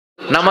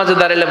নামাজে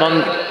দাঁড়ালে মন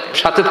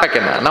সাথে থাকে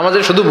না, নামাজে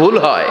শুধু ভুল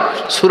হয়,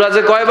 সূরা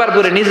যে কয়বার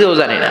পড়ে নিজেও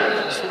জানি না,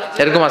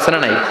 এরকম আছে না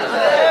নাই?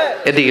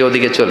 এদিকে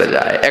ওদিকে চলে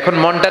যায়। এখন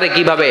মনটারে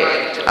কিভাবে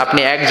আপনি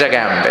এক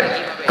জায়গায় আনবেন,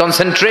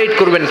 কনসেন্ট্রেট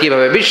করবেন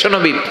কিভাবে?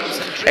 বিশ্বনবী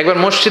একবার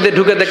মসজিদে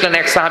ঢুকে দেখলেন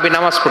এক সাহাবী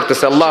নামাজ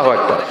পড়তেছে, আল্লাহু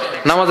আকবার,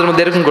 নামাজের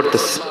মধ্যে এরকম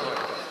করতেছে।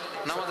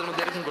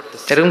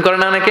 এরকম করে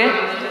না অনেকে?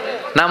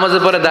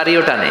 নামাজের পরে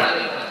দাড়িও টানে,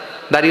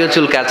 দাড়িও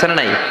চুলকে, আছে না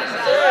নাই?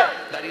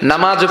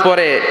 নামাজ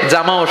পরে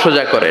জামাও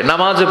সোজা করে,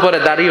 নামাজ পরে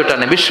দাড়িও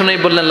টানে। বিশ্বনবী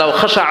বললেন লাউ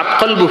খাশাআত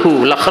কলবুহু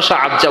লা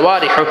খাশাআত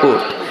জাওয়ারিহুহু,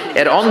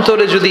 এর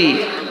অন্তরে যদি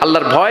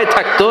আল্লাহর ভয়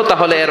থাকতো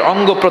তাহলে এর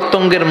অঙ্গ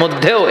প্রত্যঙ্গের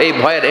মধ্যেও এই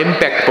ভয়ের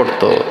ইম্প্যাক্ট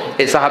পড়তো।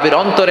 এই সাহাবীর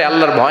অন্তরে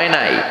আল্লাহর ভয়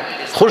নাই,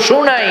 খুশু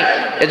নাই,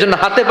 এজন্য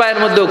হাতে পায়ের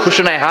মধ্যেও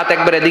খুশু নাই, হাত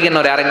একবার এদিকে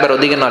নড়ে আরেকবার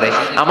ওদিকে নড়ে।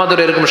 আমাদের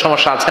এরকম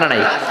সমস্যা আছে না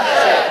নাই?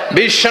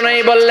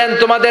 বিশ্বনবী বললেন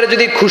তোমাদের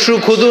যদি খুশু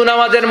খুদু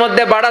নামাজের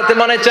মধ্যে বাড়াতে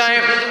মনে চায়,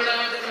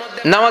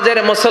 নামাজের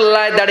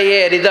মুসল্লায় দাঁড়িয়ে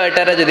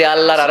হৃদয়টারে যদি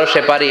আল্লাহর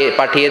আরশে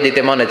পাঠিয়ে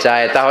দিতে মনে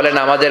চায়, তাহলে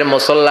নামাজের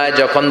মুসল্লায়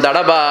যখন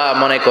দাঁড়াবা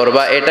মনে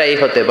করবা এটাই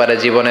হতে পারে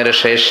জীবনের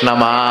শেষ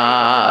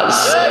নামাজ।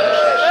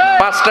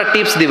 5টা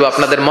টিপস দিব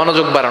আপনাদের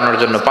মনোযোগ বাড়ানোর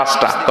জন্য।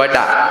 5টা।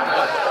 কয়টা?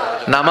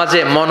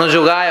 নামাজে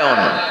মনোযোগায়ন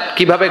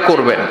কিভাবে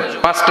করবেন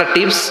 5টা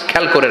টিপস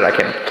খেয়াল করে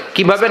রাখেন,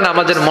 কিভাবে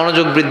নামাজের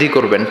মনোযোগ বৃদ্ধি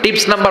করবেন।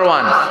 টিপস নাম্বার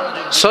 1,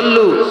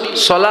 সল্লু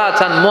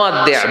সলাতান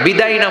মুআদ্দিয়া,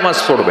 বিদায়ী নামাজ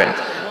পড়বেন।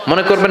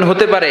 মনে করবেন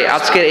হতে পারে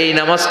আজকের এই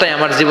নামাজটাই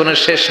আমার জীবনের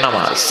শেষ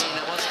নামাজ।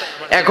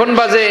 এখন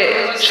বাজে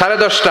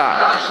 10:30,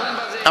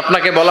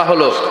 আপনাকে বলা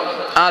হলো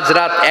আজ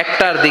রাত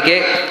 1টার দিকে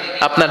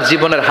আপনার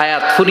জীবনের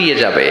হায়াত ফুরিয়ে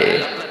যাবে,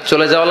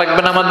 চলে যাওয়া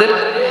লাগবে না? আমাদের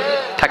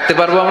থাকতে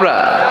পারবো আমরা?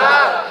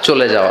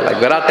 চলে যাওয়া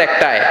লাগবে। রাত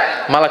 1টায়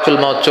মালাকুল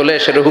মউত চলে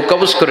এসে রূহ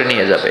কবজ করে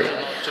নিয়ে যাবে।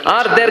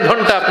 আর 1.5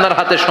 ঘন্টা আপনার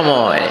হাতে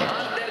সময়।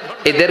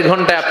 এই 1.5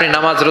 ঘন্টায় আপনি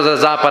নামাজ রোজা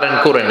যা পারেন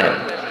করে নেন,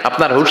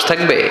 আপনার হুঁশ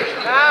থাকবে?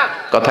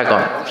 কথা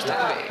কন।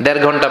 1.5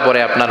 ঘন্টা পরে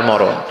আপনার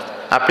মরণ।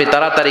 আপনি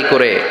তাড়াতাড়ি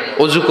করে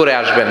ওযু করে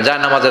আসবেন, যা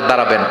নামাজে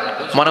দাঁড়াবেন,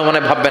 মনে মনে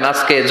ভাববেন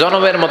আজকে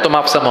জনমের মতো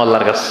মাফ চামু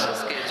আল্লাহর কাছে,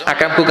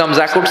 আকাম কুকাম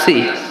যা করছি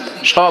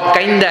সব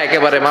কাইন্দা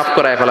একেবারে মাফ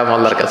করায় ফেলাম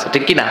আল্লাহর কাছে,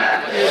 ঠিক কি না?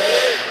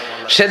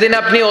 সেদিন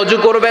আপনি ওযু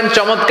করবেন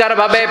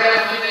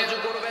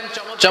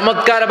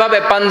চমৎকার ভাবে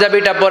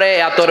পাঞ্জাবিটা পরে,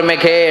 আতর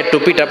মেখে,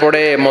 টুপিটা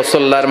পরে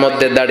মুসল্লার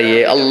মধ্যে দাঁড়িয়ে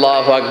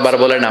আল্লাহু আকবার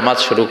বলে নামাজ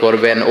শুরু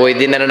করবেন। ওই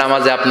দিনের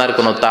নামাজে আপনার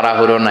কোনো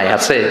তাড়াহুড়ো নাই।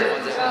 আছে?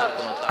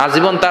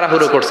 আজীবন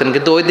তাড়াহুড়ো করছেন,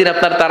 কিন্তু ওই দিন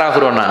আপনার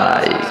তাড়াহুড়ো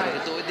নাই।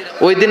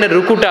 ওই দিনের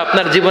রুকুটা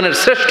আপনার জীবনের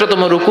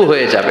শ্রেষ্ঠতম রুকু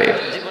হয়ে যাবে।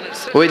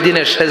 ওই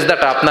দিনের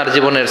সেজদাটা আপনার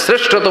জীবনের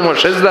শ্রেষ্ঠতম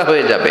সেজদা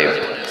হয়ে যাবে।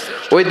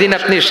 ওই দিন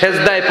আপনি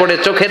সেজদায় পড়ে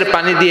চোখের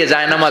পানি দিয়ে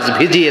জায়নামাজ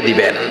ভিজিয়ে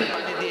দিবেন।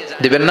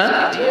 দিবেন না?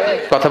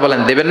 কথা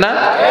বলেন, দিবেন না?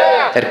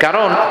 এর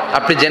কারণ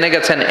আপনি জেনে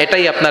গেছেন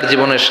এটাই আপনার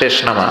জীবনের শেষ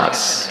নামাজ,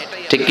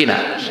 ঠিক কি না?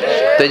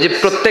 তো এই যে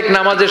প্রত্যেক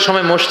নামাজের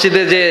সময়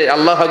মসজিদে যে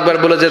আল্লাহু আকবার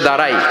বলে যে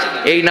দাঁড়াই,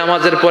 এই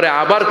নামাজের পরে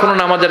আবার কোন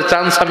নামাজের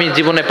চান্স আমি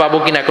জীবনে পাবো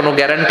কিনা কোনো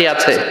গ্যারান্টি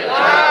আছে?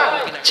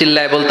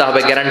 চিল্লায় বলতে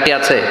হবে, গ্যারান্টি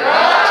আছে?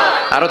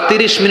 আরো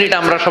 30 মিনিট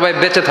আমরা সবাই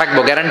বেঁচে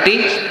থাকবো, গ্যারান্টি?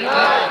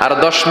 আরো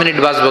 10 মিনিট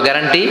বাঁচবো,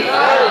 গ্যারান্টি?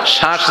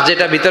 শ্বাস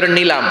যেটা ভিতরে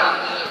নিলাম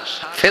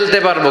ফেলতে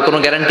পারবো, কোনো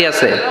গ্যারান্টি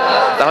আছে?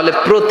 তাহলে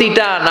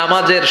প্রতিটা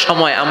নামাজের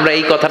সময় আমরা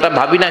এই কথাটা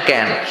ভাবি না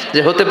কেন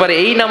যে হতে পারে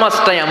এই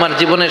নামাজটাই আমার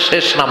জীবনের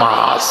শেষ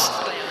নামাজ,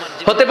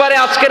 হতে পারে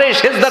আজকের এই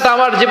সেজদাটা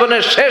আমার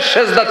জীবনের শেষ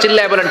সেজদা।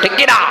 চিল্লায় বলেন ঠিক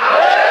কি না?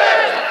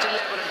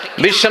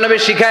 বিশ্বনবী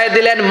শিখায়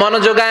দিলেন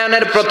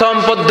মনোযোগায়নের প্রথম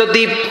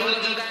পদ্ধতি।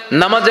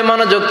 নামাজে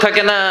মনোযোগ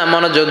থাকে না,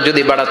 মনোযোগ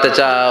যদি বাড়াতে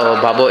চাও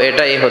ভাবো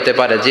এটাই হতে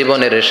পারে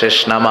জীবনের শেষ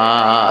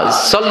নামাজ।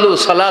 সল্লু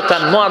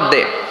সালাতান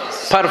মুআদ্দিয়া,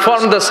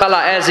 perform the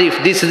salah as if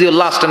this is your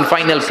last and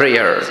final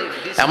prayer।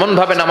 এমন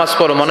ভাবে নামাজ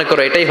পড়ো মনে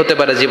করো এটাই হতে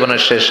পারে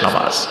জীবনের শেষ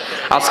নামাজ।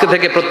 আজকে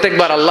থেকে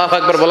প্রত্যেকবার আল্লাহু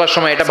আকবার বলার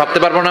সময় এটা ভাবতে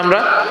পারবো না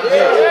আমরা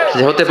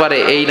যে হতে পারে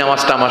এই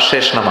নামাজটা আমার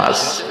শেষ নামাজ।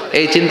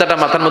 এই চিন্তাটা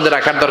মাথার মধ্যে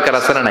রাখার দরকার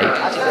আছে না নাই?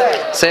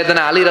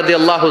 সাইয়েদনা আলী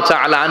রাদিয়াল্লাহু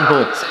তাআলা আনহু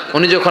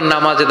উনি যখন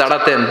নামাজে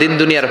দাঁড়াতেন দিন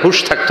দুনিয়ার হুঁশ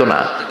থাকতো না।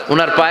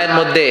 উনার পায়ের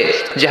মধ্যে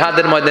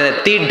জিহাদের ময়দানে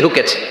তীর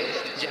ঢুকেছে।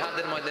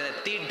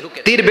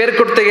 তীর বের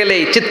করতে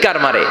গেলেই চিৎকার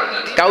মারে,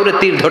 কাউরে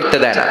তীর ধরতে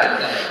দেয় না।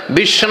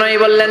 বিশ্বনবী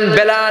বললেন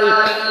বেলাল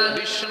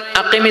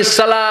আকিমিস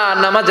সালাহ,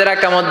 নামাজের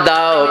ইকামত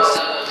দাও।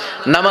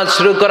 নামাজ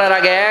শুরু করার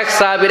আগে এক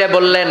সাহাবীরে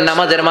বললেন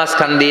নামাজের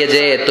মাঝখান দিয়ে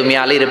যে তুমি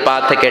আলীর পা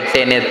থেকে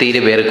টেনে তীর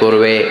বের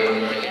করবে,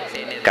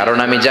 কারণ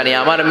আমি জানি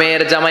আমার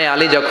মেয়ের জামাই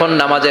আলী যখন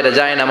নামাজের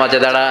যায় নামাজে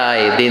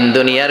দাঁড়ায় দিন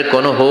দুনিয়ার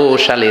কোনো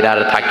হুঁশ আলীর আর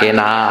থাকে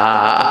না।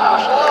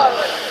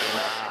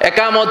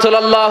 ইকামত হলো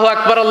আল্লাহু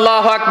আকবার,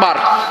 আল্লাহু আকবার।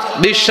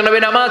 বিশ্বনবী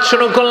নামাজ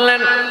শুরু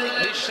করলেন,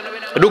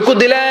 রুকু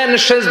দিলেন,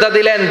 সিজদা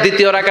দিলেন।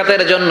 দ্বিতীয়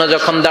রাকাতের জন্য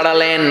যখন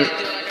দাঁড়ালেন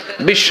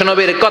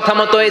বিশ্বনবীর কথা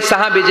মতো এই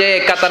সাহাবী যে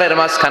কাতারের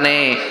মাঝখানে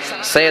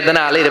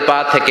সাইয়েদনা আলীর পা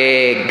থেকে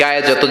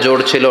গায়ে যত জোর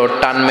ছিল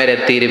টান মেরে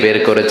তীর বের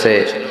করেছে,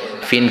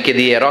 ফিনকে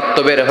দিয়ে রক্ত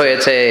বের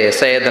হয়েছে।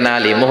 সাইয়েদনা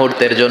আলী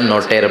মুহূর্তের জন্য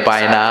টের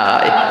পায়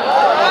নাই।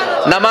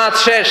 নামাজ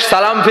শেষ,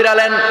 সালাম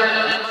ফিরালেন,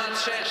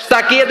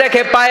 তাকিয়ে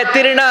দেখে পায়ে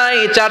তীর নাই,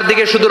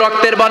 চারদিকে শুধু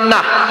রক্তের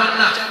বন্যা।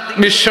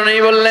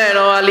 বিশ্বনবী বললেন,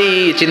 ও আলী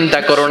চিন্তা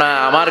করো না,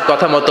 আমার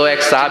কথা মতো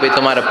এক সাহাবী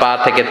তোমার পা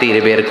থেকে তীর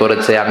বের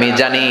করেছে। আমি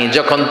জানি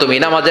যখন তুমি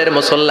নামাজের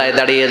মুসল্লায়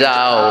দাঁড়িয়ে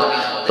যাও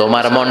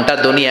তোমার মনটা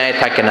দুনিয়ায়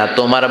থাকে না,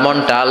 তোমার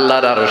মনটা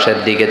আল্লাহর আরশের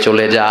দিকে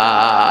চলে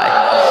যায়।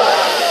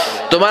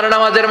 তোমার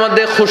নামাজের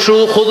মধ্যে খুশু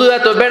খুদু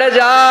এত বেড়ে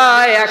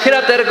যায়,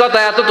 আখিরাতের কথা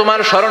এত তোমার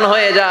স্মরণ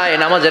হয়ে যায়,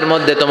 নামাজের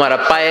মধ্যে তোমার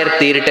পায়ের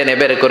তীর টেনে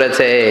বের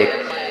করেছে,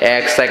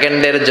 এক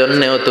সেকেন্ডের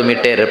জন্যও তুমি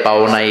টের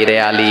পাও নাই রে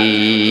আলী।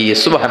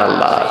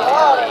 সুবহানাল্লাহ।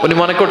 উনি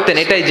মনে করতেন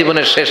এটাই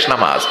জীবনের শেষ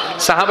নামাজ।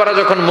 সাহাবারা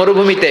যখন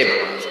মরুভূমিতে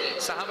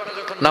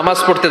নামাজ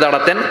পড়তে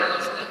দাঁড়াতেন,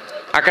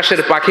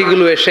 আকাশের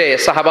পাখিগুলো এসে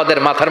সাহাবাদের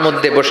মাথার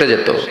মধ্যে বসে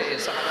যেত।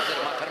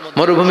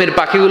 মরুভূমির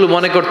পাখিগুলো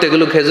মনে করতে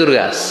এগুলো খেজুর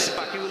গাছ।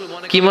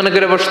 কি মনে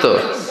করে বসতো?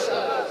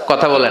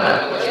 কথা বলে না,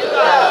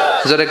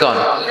 জোরে কন।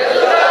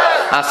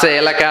 আছে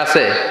এলাকা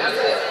আছে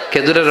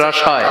খেজুরের রস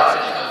হয়?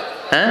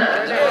 হ্যাঁ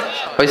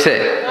হইছে?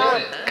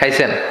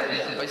 খাইছেন?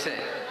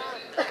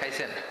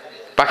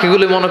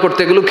 পাখিগুলি মনে করতে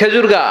এগুলো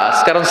খেজুর গাছ,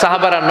 কারণ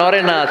সাহাবারা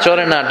নড়ে না,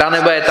 চড়ে না, ডানে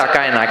বায়ে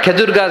তাকায় না।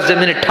 খেজুর গাছ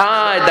যেমনি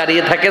ঠায়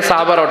দাঁড়িয়ে থাকে,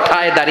 সাহাবারাও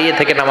ঠায় দাঁড়িয়ে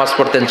থেকে নামাজ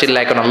পড়তেন।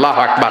 চিল্লায় কোন আল্লাহু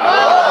আকবার।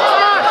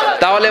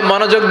 তাহলে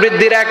মনোযোগ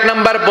বৃদ্ধির এক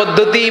নাম্বার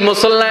পদ্ধতি,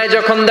 মুসল্লায়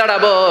যখন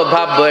দাঁড়াবো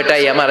ভাববো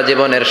এটাই আমার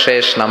জীবনের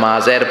শেষ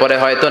নামাজ, এরপরে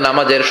হয়তো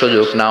নামাজের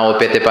সুযোগ নাও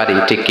পেতে পারি,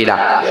 ঠিক কিনা?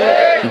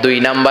 দুই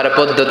নাম্বার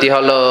পদ্ধতি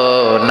হলো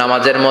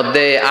নামাজের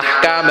মধ্যে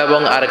আহকাম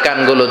এবং আরকান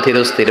গুলো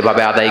ধীরস্থির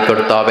ভাবে আদায়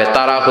করতে হবে,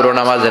 তাড়াহুড়ো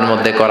নামাজের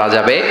মধ্যে করা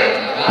যাবে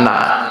না।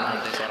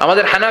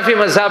 আমাদের হানাফি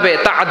মাযহাবে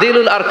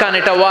তা'দিলুল আরকান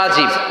এটা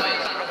ওয়াজিব।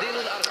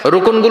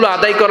 রুকুনগুলো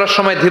আদায় করার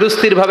সময়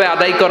ধীরস্থির ভাবে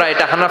আদায় করা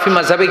এটা হানাফি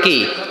মাযহাবে কি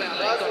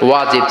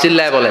ওয়াজিব।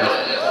 চিল্লায় বলেন,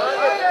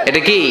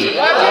 এটা কি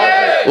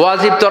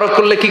ওয়াজিব? তরক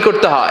করলে কি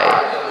করতে হয়?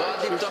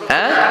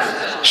 হ্যাঁ,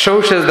 সহু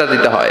সেজদা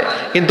দিতে হয়।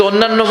 কিন্তু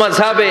অন্যান্য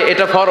মাযহাবে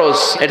এটা ফরজ,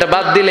 এটা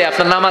বাদ দিলে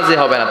আপনার নামাজই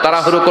হবে না,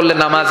 তাড়াহুড়ো করলে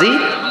নামাজই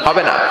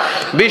হবে না।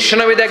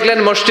 বিশ্বনবী দেখলেন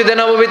মসজিদে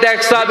নববীতে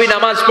এক সাহাবী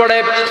নামাজ পড়ে,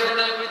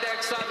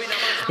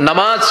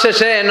 নামাজ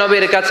শেষে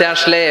নবীর কাছে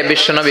আসলে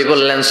বিশ্বনবী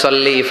বললেন,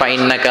 সল্লি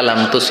ফাইন্নাকা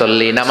লাম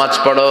তুসল্লি, নামাজ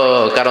পড়ো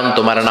কারণ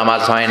তোমার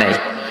নামাজ হয় নাই।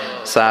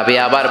 সাহাবী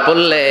আবার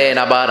পড়লেন,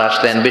 আবার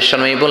আসলেন,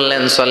 বিশ্বনবী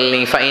বললেন,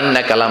 সল্লি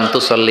ফাইন্নাকা লাম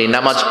তুসল্লি,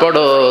 নামাজ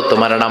পড়ো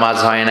তোমার নামাজ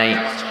হয় নাই।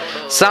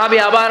 সাহাবী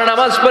আবার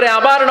নামাজ পড়ে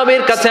আবার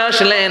নবীর কাছে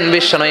আসলেন,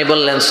 বিশ্বনবী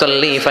বললেন,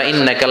 সল্লি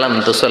ফাইন্নাকা লাম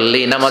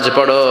তুসল্লি, নামাজ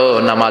পড়ো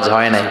নামাজ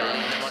হয় নাই।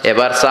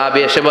 এবার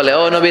সাহাবী এসে বলে,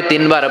 ও নবী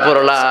তিনবার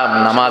পড়লাম,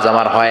 নামাজ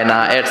আমার হয় না,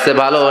 এর চেয়ে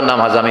ভালো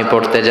নামাজ আমি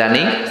পড়তে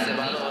জানি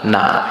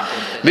না।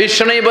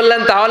 বিশ্বনবী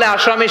বললেন, তাহলে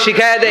আসো আমি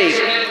শিখাইয়া দেই,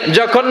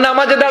 যখন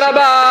নামাজে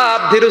দাঁড়াবা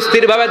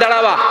ধীরস্থির ভাবে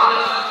দাঁড়াবা,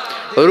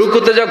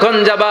 রুকুতে যখন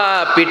যাবা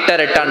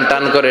পিঠটারে টান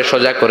টান করে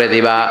সোজা করে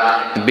দিবা।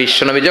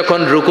 বিশ্বনবী যখন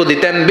রুকু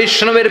দিতেন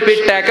বিশ্বনবীর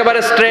পিঠটা একেবারে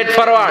স্ট্রেট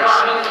ফরওয়ার্ড।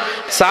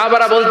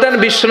 সাহাবারা বলতেন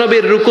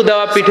বিশ্বনবীর রুকু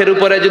দেওয়া পিঠের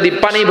উপরে যদি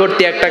পানি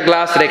ভর্তি একটা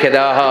গ্লাস রেখে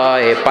দেওয়া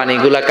হয়,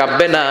 পানিগুলা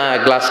কাঁপবে না,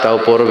 গ্লাসটাও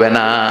পড়বে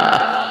না।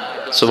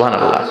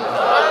 সুবহানাল্লাহ।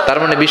 তার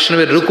মানে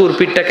বিশ্বনবীর রুকুর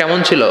পিঠটা কেমন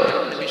ছিল?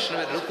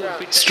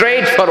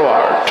 Straight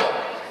forward.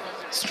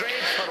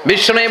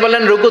 বিশ্বনবী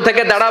বলেন, রুকু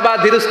থেকে দাঁড়াবা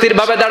ধীরস্থির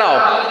ভাবে দাঁড়াও,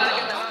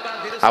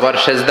 আবার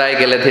সেজদায়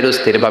গেলে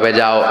ধীরস্থির ভাবে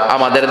যাও।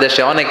 আমাদের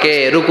দেশে অনেকে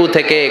রুকু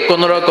থেকে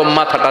কোন রকম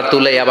মাথাটা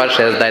তুলে আবার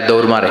সেজদায়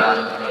দৌড় মারে,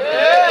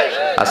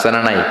 আছে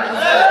না নাই?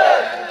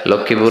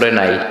 লক্ষ্মীপুরে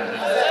নাই,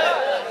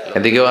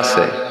 এদিকেও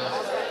আছে।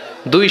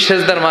 দুই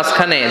সেজদার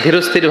মাঝখানে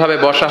ধীরস্থির ভাবে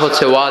বসা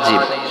হচ্ছে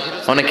ওয়াজিব।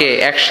 অনেকে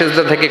এক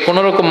সেজদা থেকে কোন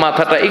রকম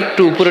মাথাটা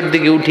একটু উপরের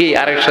দিকে উঠিয়ে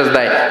আরেক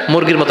সেজদায়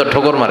মুরগির মতো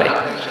ঠোকর মারে,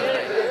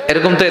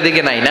 এরকম তো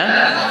এদিকে নাই না?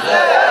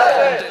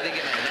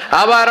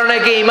 আবার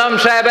অনেকে ইমাম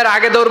সাহেবের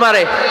আগে দৌড়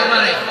মারে,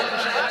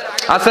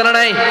 আছে না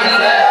নাই?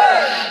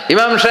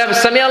 ইমাম সাহেব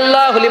সামি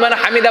আল্লাহু লিমান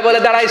হামিদা বলে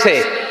দাঁড়াইছে,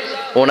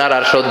 ওনার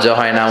আর সহ্য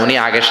হয় না, উনি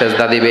আগে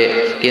সেজদা দিবে,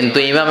 কিন্তু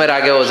ইমামের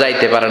আগেও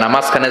যাইতে পারে না,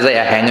 মাঝখানে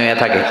যাইয়া হ্যাং হয়ে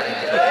থাকে,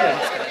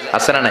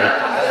 আছে না নাই?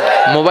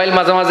 মোবাইল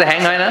মাঝে মাঝে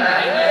হ্যাং হয় না,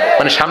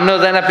 মানে সামনেও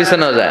যায় না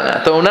পিছনেও যায় না।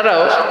 তো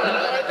ওনারাও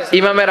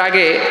ইমামের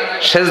আগে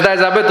সেজদায়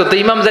যাবে, তো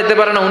ইমাম যাইতে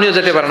পারে না, উনিও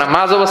যেতে পারে না,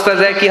 মাঝ অবস্থায়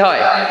যায় কি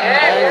হয়?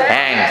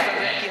 হ্যাং।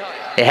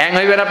 হ্যাং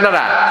হইবেন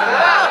আপনারা?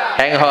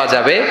 হ্যাং হওয়া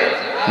যাবে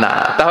না।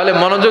 তাহলে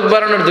মনোযোগ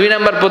বাড়ানোর দুই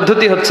নাম্বার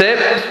পদ্ধতি হচ্ছে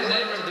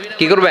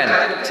কি করবেন?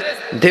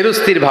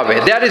 ধীরস্থির ভাবে।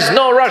 There is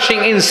no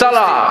rushing in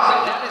salah,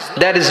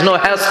 there is no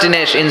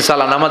hastiness in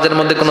salah। নামাজের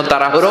মধ্যে কোনো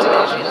তাড়াহুড়ো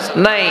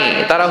নাই,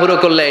 তাড়াহুড়ো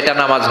করলে এটা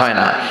নামাজ হয়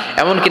না।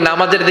 এমনকি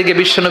নামাজের দিকে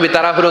বিশ্বনবী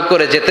তাড়াহুড়ো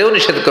করে যেতেও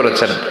নিষেধ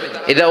করেছেন।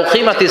 ইদা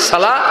উকিমাতিস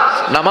সালাহ,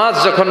 নামাজ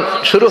যখন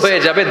শুরু হয়ে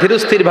যাবে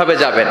ধীরস্থির ভাবে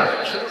যাবেন,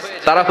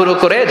 তাড়াহুড়ো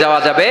করে যাওয়া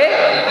যাবে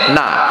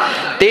না।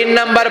 তিন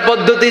নাম্বার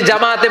পদ্ধতি,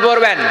 জামাতে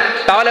পড়বেন,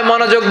 তাহলে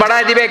মনোযোগ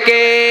বাড়ায় দিবে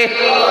কে?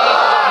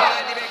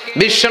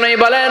 বিশ্বনবী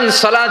বলেন,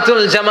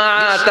 সালাতুল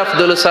জামাআত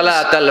আফদলু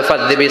সালাতাল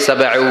ফারদি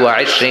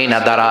বি27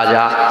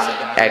 দারাজা।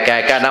 একা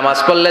একা নামাজ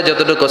পড়লে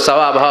যতটুকু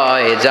সওয়াব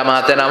হয়,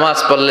 জামাতে নামাজ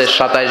পড়লে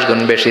 27 গুণ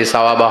বেশি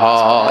সওয়াব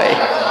হয়।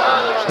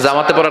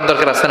 জামাতে পড়ার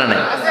দরকার আছে না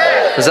নাই?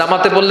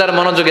 জামাতে পড়লে আর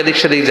মনোযোগ এদিক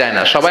সেদিক যায়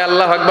না। সবাই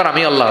আল্লাহু আকবার,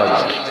 আমি আল্লাহু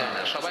আকবার,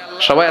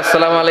 সবাই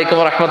আসসালামু আলাইকুম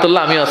ওয়া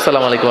রাহমাতুল্লাহ, আমি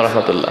আসসালামু আলাইকুম ওয়া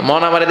রাহমাতুল্লাহ,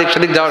 মন আমার এদিক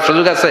সেদিক যাওয়ার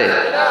সুযোগ আছে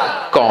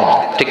কম,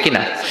 ঠিক কি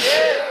না?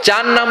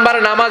 4 নাম্বার,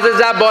 নামাজে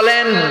যা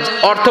বলেন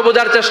অর্থ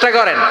বোঝার চেষ্টা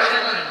করেন।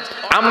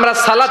 আমরা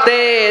সালাতে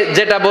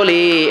যেটা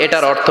বলি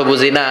এটার অর্থ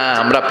বুঝি না।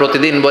 আমরা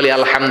প্রতিদিন বলি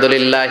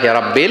আলহামদুলিল্লাহি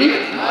রাব্বিল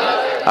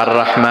আর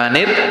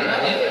রহমানির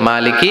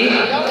মালিকি,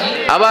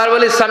 আবার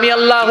বলি সামি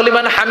আল্লাহু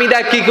লিমান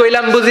হামিদা, কি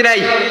কইলাম বুঝি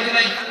নাই।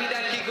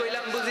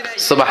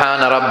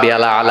 সুবহান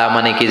রাব্বিয়াল আলা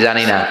মানে কি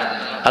জানি না।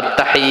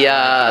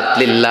 আত-তাহিয়াত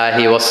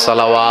লিল্লাহি ওয়াস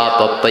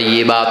সালাওয়াত ওয়াত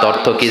তাইয়্যিবাত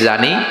অর্থ কি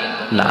জানি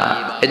না।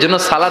 এজন্য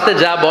সালাতে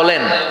যা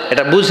বলেন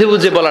এটা বুঝে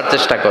বুঝে বলার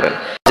চেষ্টা করেন।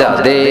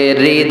 যাদের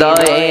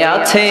হৃদয়ে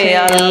আছে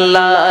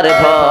আল্লাহর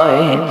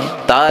ভয়,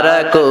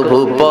 তারা কভু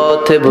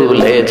পথ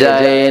ভুলে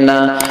যায়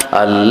না।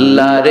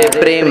 আল্লাহর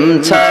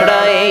প্রেম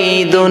ছাড়া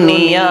এই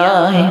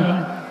দুনিয়ায়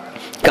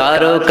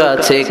কারো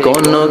কাছে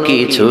কোনো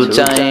কিছু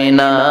চায়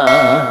না।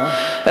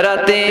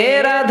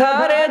 রাতের আধার